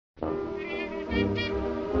Hi,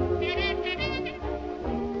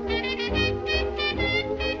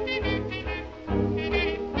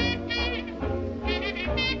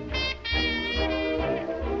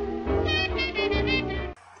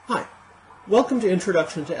 welcome to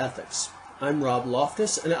Introduction to Ethics. I'm Rob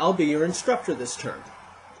Loftus, and I'll be your instructor this term.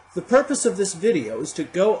 The purpose of this video is to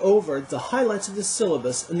go over the highlights of the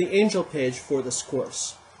syllabus and the Angel page for this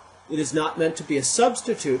course. It is not meant to be a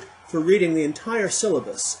substitute for reading the entire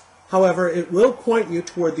syllabus. However, it will point you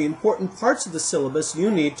toward the important parts of the syllabus you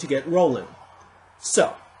need to get rolling.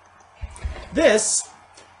 So, this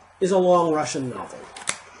is a long Russian novel.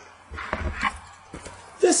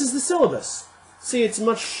 This is the syllabus. See, it's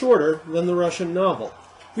much shorter than the Russian novel.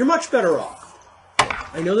 You're much better off.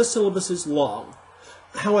 I know the syllabus is long.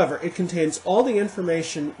 However, it contains all the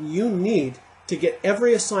information you need to get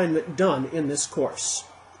every assignment done in this course.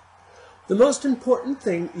 The most important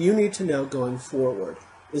thing you need to know going forward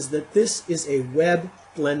is that this is a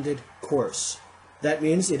web-blended course. That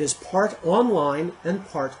means it is part online and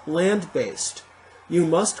part land-based. You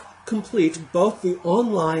must complete both the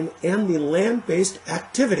online and the land-based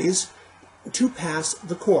activities to pass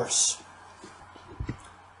the course.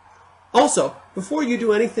 Also, before you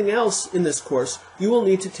do anything else in this course, you will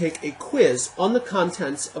need to take a quiz on the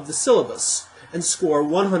contents of the syllabus and score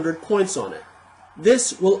 100 points on it.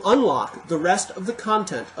 This will unlock the rest of the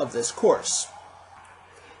content of this course.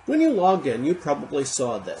 When you logged in, you probably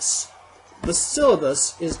saw this. The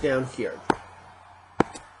syllabus is down here.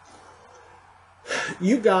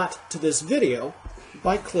 You got to this video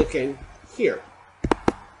by clicking here.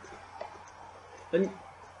 And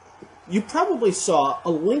you probably saw a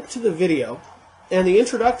link to the video and the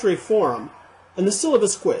introductory forum and the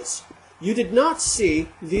syllabus quiz. You did not see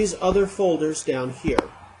these other folders down here.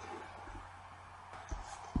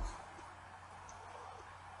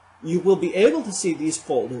 You will be able to see these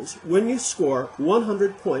folders when you score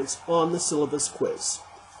 100 points on the syllabus quiz.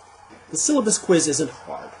 The syllabus quiz isn't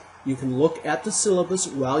hard. You can look at the syllabus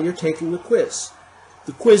while you're taking the quiz.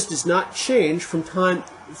 The quiz does not change from time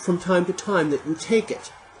to time that you take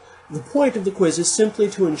it. The point of the quiz is simply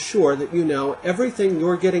to ensure that you know everything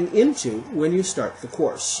you're getting into when you start the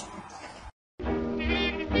course.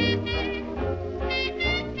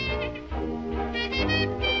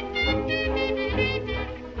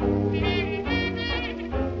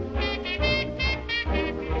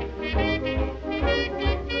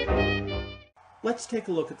 Let's take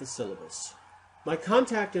a look at the syllabus. My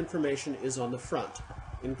contact information is on the front,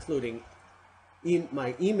 including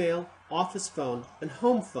my email, office phone, and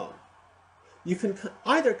home phone. You can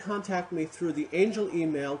either contact me through the Angel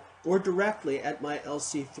email or directly at my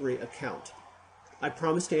LC3 account. I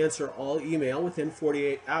promise to answer all email within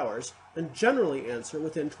 48 hours and generally answer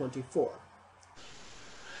within 24.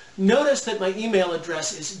 Notice that my email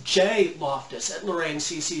address is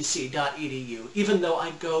jloftus@loraineccc.edu, even though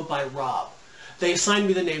I go by Rob. They assigned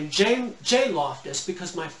me the name J. Loftus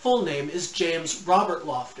because my full name is James Robert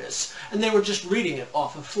Loftus, and they were just reading it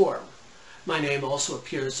off a form. My name also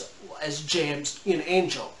appears as James in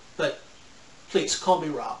Angel, but please call me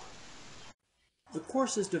Rob. The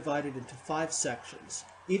course is divided into 5 sections,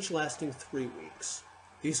 each lasting 3 weeks.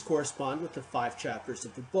 These correspond with the 5 chapters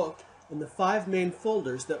of the book and the 5 main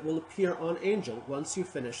folders that will appear on Angel once you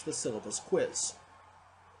finish the syllabus quiz.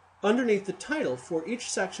 Underneath the title for each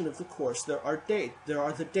section of the course there are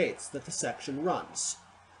the dates that the section runs.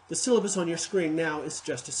 The syllabus on your screen now is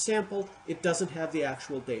just a sample. It doesn't have the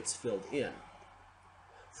actual dates filled in.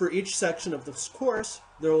 For each section of this course,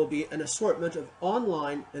 there will be an assortment of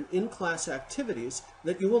online and in-class activities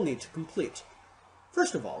that you will need to complete.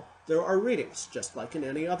 First of all, there are readings, just like in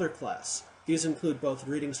any other class. These include both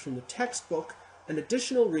readings from the textbook and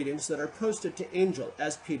additional readings that are posted to Angel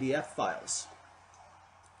as PDF files.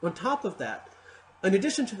 On top of that, in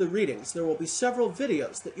addition to the readings, there will be several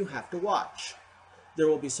videos that you have to watch. There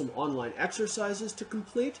will be some online exercises to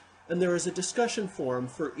complete, and there is a discussion forum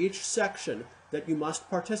for each section that you must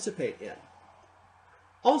participate in.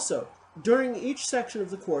 Also, during each section of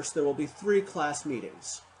the course, there will be 3 class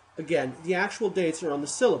meetings. Again, the actual dates are on the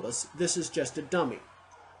syllabus. This is just a dummy.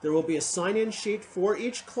 There will be a sign-in sheet for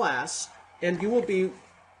each class, and you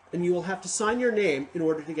will have to sign your name in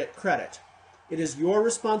order to get credit. It is your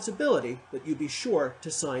responsibility that you be sure to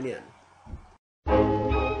sign in.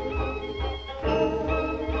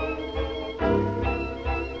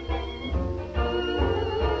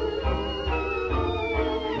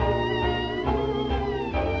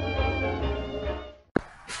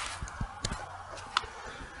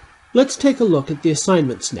 Let's take a look at the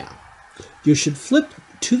assignments now. You should flip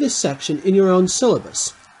to this section in your own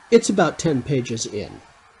syllabus. It's about 10 pages in.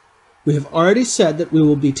 We have already said that we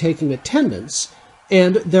will be taking attendance,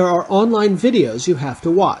 and there are online videos you have to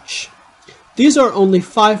watch. These are only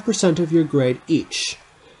 5% of your grade each.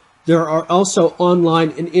 There are also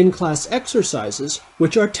online and in-class exercises,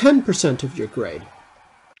 which are 10% of your grade.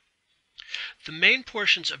 The main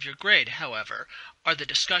portions of your grade, however, are the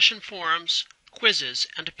discussion forums, quizzes,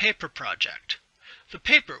 and a paper project. The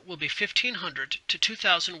paper will be 1,500 to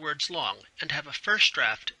 2,000 words long and have a first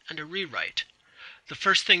draft and a rewrite. The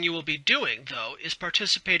first thing you will be doing, though, is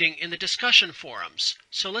participating in the discussion forums,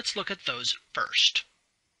 so let's look at those first.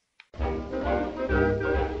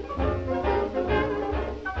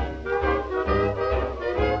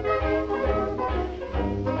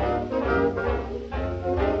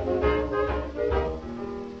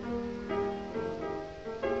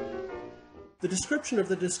 The description of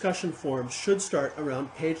the discussion forums should start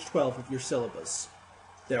around page 12 of your syllabus.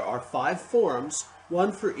 There are 5 forums,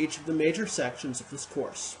 one for each of the major sections of this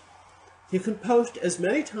course. You can post as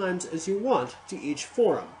many times as you want to each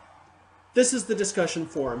forum. This is the discussion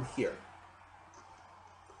forum here.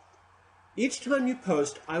 Each time you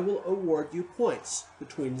post, I will award you points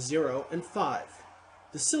between 0 and 5.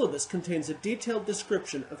 The syllabus contains a detailed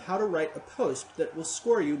description of how to write a post that will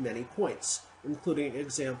score you many points, including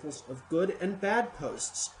examples of good and bad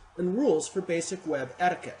posts and rules for basic web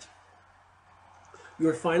etiquette.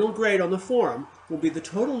 Your final grade on the forum will be the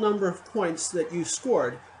total number of points that you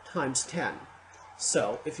scored times 10.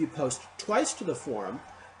 So, if you post twice to the forum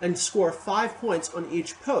and score 5 points on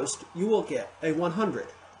each post, you will get a 100.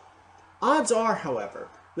 Odds are, however,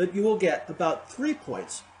 that you will get about 3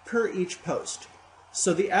 points per each post.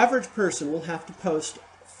 So the average person will have to post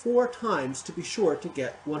 4 times to be sure to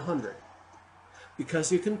get 100.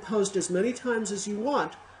 Because you can post as many times as you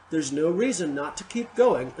want, there's no reason not to keep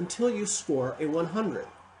going until you score a 100.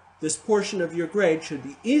 This portion of your grade should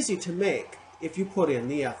be easy to make if you put in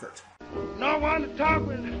the effort. No one to talk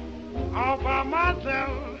with, all by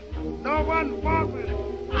myself. No one to walk with,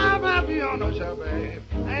 I'm happy on no show, babe.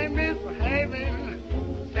 Ain't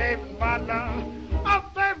misbehaving, saving my love. Oh,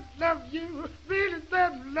 baby, love you, really,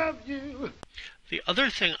 baby, love you. The other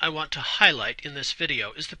thing I want to highlight in this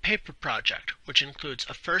video is the paper project, which includes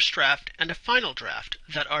a first draft and a final draft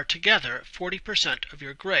that are together 40% of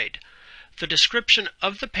your grade. The description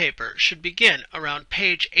of the paper should begin around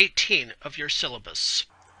page 18 of your syllabus.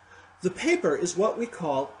 The paper is what we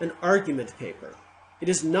call an argument paper. It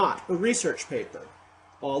is not a research paper.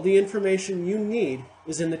 All the information you need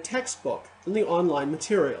is in the textbook and the online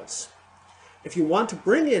materials. If you want to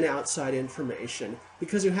bring in outside information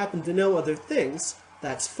because you happen to know other things,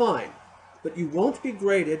 that's fine. But you won't be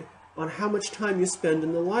graded on how much time you spend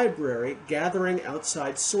in the library gathering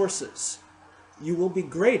outside sources. You will be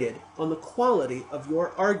graded on the quality of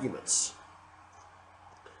your arguments.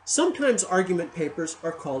 Sometimes argument papers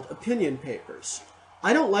are called opinion papers.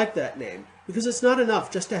 I don't like that name because it's not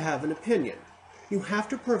enough just to have an opinion. You have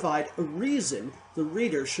to provide a reason the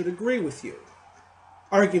reader should agree with you.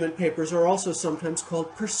 Argument papers are also sometimes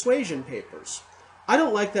called persuasion papers. I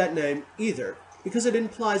don't like that name either because it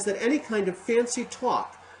implies that any kind of fancy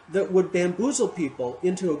talk that would bamboozle people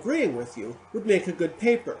into agreeing with you would make a good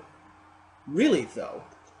paper. Really, though,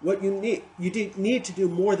 what you need to do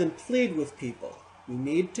more than plead with people. You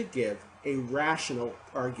need to give a rational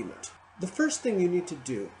argument. The first thing you need to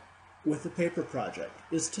do with the paper project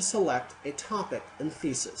is to select a topic and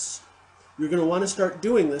thesis. You're going to want to start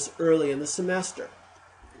doing this early in the semester.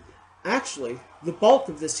 Actually, the bulk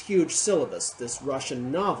of this huge syllabus, this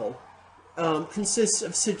Russian novel, consists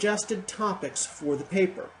of suggested topics for the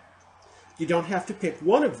paper. You don't have to pick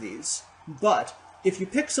one of these, but if you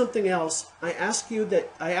pick something else, I ask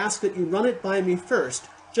that you run it by me first,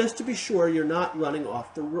 just to be sure you're not running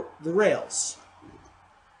off the rails.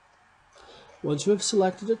 Once you have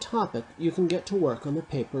selected a topic, you can get to work on the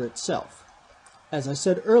paper itself. As I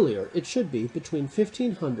said earlier, it should be between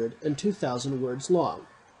 1,500 and 2,000 words long.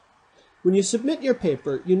 When you submit your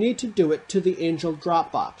paper, you need to do it to the Angel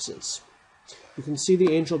drop boxes. You can see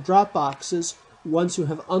the Angel drop boxes once you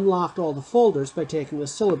have unlocked all the folders by taking the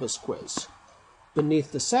syllabus quiz.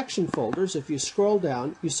 Beneath the section folders, if you scroll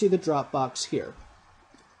down, you see the drop box here.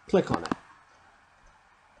 Click on it.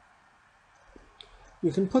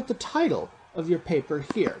 You can put the title of your paper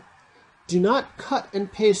here. Do not cut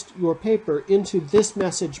and paste your paper into this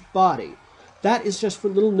message body. That is just for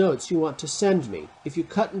little notes you want to send me. If you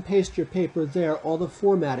cut and paste your paper there, all the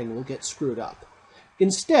formatting will get screwed up.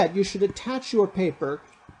 Instead, you should attach your paper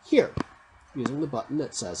here, using the button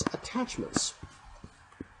that says Attachments.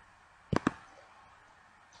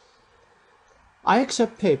 I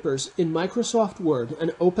accept papers in Microsoft Word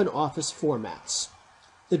and OpenOffice formats.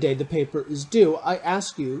 The day the paper is due, I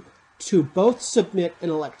ask you to both submit an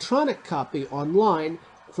electronic copy online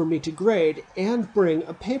for me to grade and bring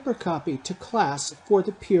a paper copy to class for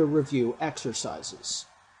the peer review exercises.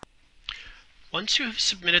 Once you have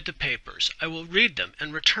submitted the papers, I will read them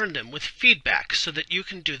and return them with feedback so that you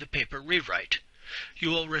can do the paper rewrite. You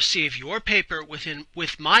will receive your paper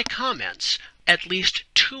with my comments at least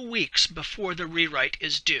 2 weeks before the rewrite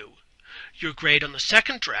is due. Your grade on the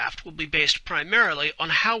second draft will be based primarily on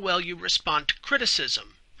how well you respond to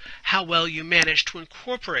criticism, how well you manage to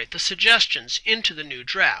incorporate the suggestions into the new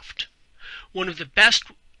draft. One of the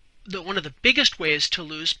biggest ways to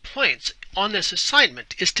lose points on this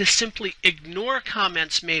assignment is to simply ignore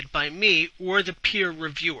comments made by me or the peer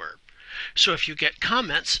reviewer. So if you get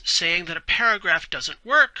comments saying that a paragraph doesn't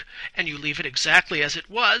work and you leave it exactly as it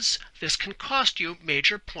was, this can cost you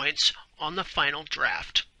major points on the final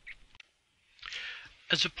draft.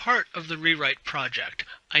 As a part of the rewrite project,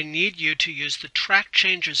 I need you to use the Track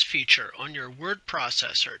Changes feature on your word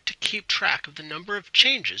processor to keep track of the number of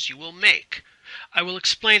changes you will make. I will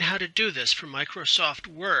explain how to do this for Microsoft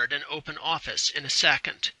Word and OpenOffice in a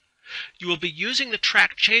second. You will be using the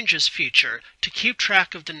Track Changes feature to keep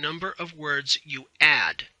track of the number of words you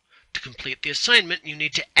add. To complete the assignment, you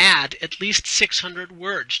need to add at least 600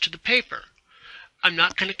 words to the paper. I'm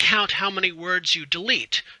not going to count how many words you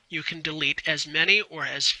delete. You can delete as many or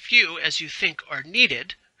as few as you think are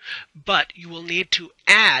needed, but you will need to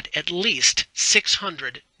add at least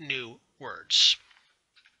 600 new words.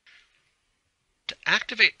 To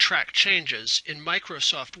activate Track Changes in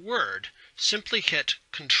Microsoft Word, simply hit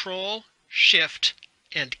Control, Shift,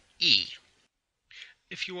 and E.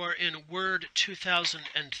 If you are in Word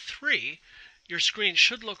 2003, your screen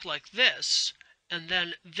should look like this, and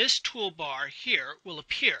then this toolbar here will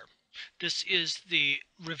appear. This is the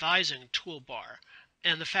revising toolbar,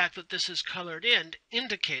 and the fact that this is colored in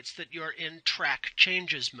indicates that you're in Track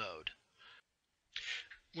Changes mode.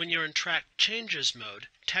 When you're in Track Changes mode,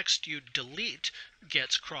 text you delete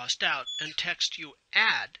gets crossed out and text you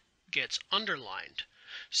add gets underlined.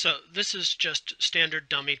 So this is just standard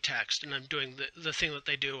dummy text, and I'm doing the thing that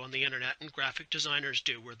they do on the internet and graphic designers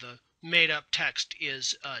do, where the made-up text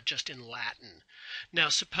is just in Latin. Now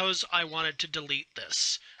suppose I wanted to delete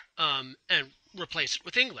this and replace it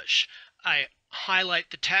with English. I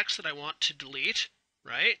highlight the text that I want to delete,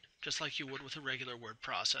 right? Just like you would with a regular word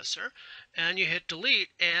processor, and you hit delete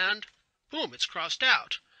and boom, it's crossed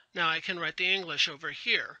out. Now I can write the English over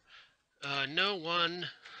here. No one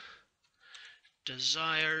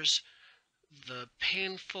desires the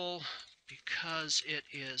painful because it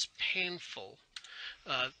is painful.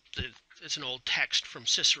 It's an old text from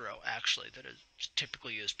Cicero, actually, that is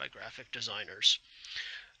typically used by graphic designers.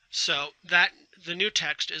 So that the new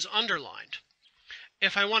text is underlined.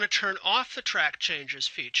 If I want to turn off the Track Changes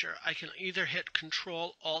feature, I can either hit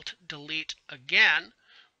Control-Alt-Delete again,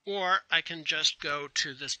 or I can just go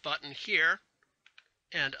to this button here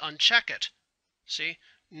and uncheck it. See,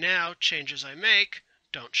 now changes I make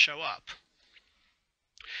don't show up.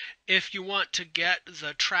 If you want to get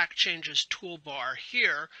the Track Changes toolbar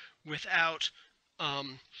here without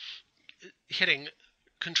hitting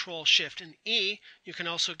Control, Shift, and E, you can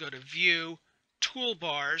also go to View,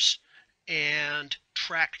 Toolbars, and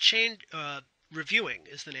Track Change Reviewing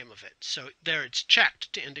is the name of it. So there it's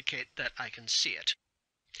checked to indicate that I can see it.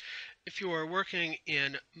 If you are working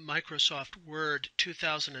in Microsoft Word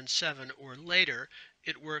 2007 or later,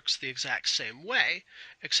 it works the exact same way,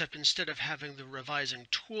 except instead of having the revising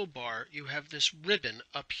toolbar, you have this ribbon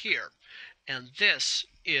up here. And this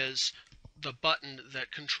is the button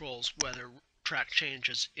that controls whether Track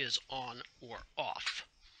Changes is on or off.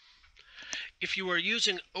 If you are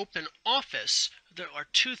using OpenOffice, there are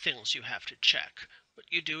two things you have to check. What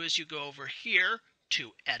you do is you go over here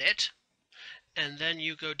to Edit, and then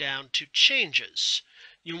you go down to Changes.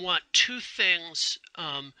 You want two things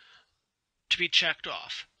to be checked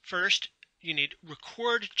off. First, you need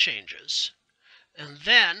Record Changes, and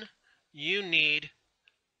then you need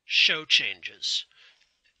Show Changes.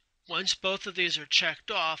 Once both of these are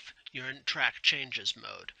checked off, you're in Track Changes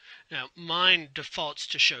mode. Now, mine defaults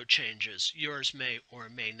to Show Changes. Yours may or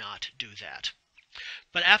may not do that.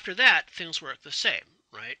 But after that, things work the same,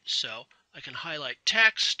 right? So I can highlight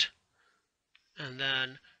text and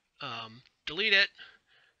then delete it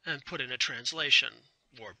and put in a translation,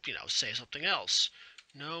 or, say something else.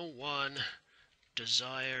 No one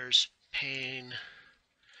desires pain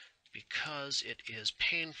because it is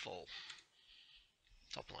painful.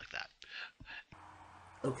 Something like that.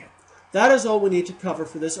 Okay, that is all we need to cover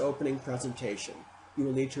for this opening presentation. You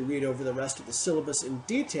will need to read over the rest of the syllabus in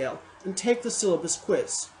detail and take the syllabus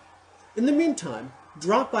quiz. In the meantime,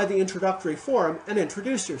 drop by the introductory forum and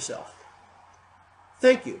introduce yourself.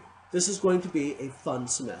 Thank you. This is going to be a fun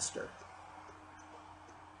semester.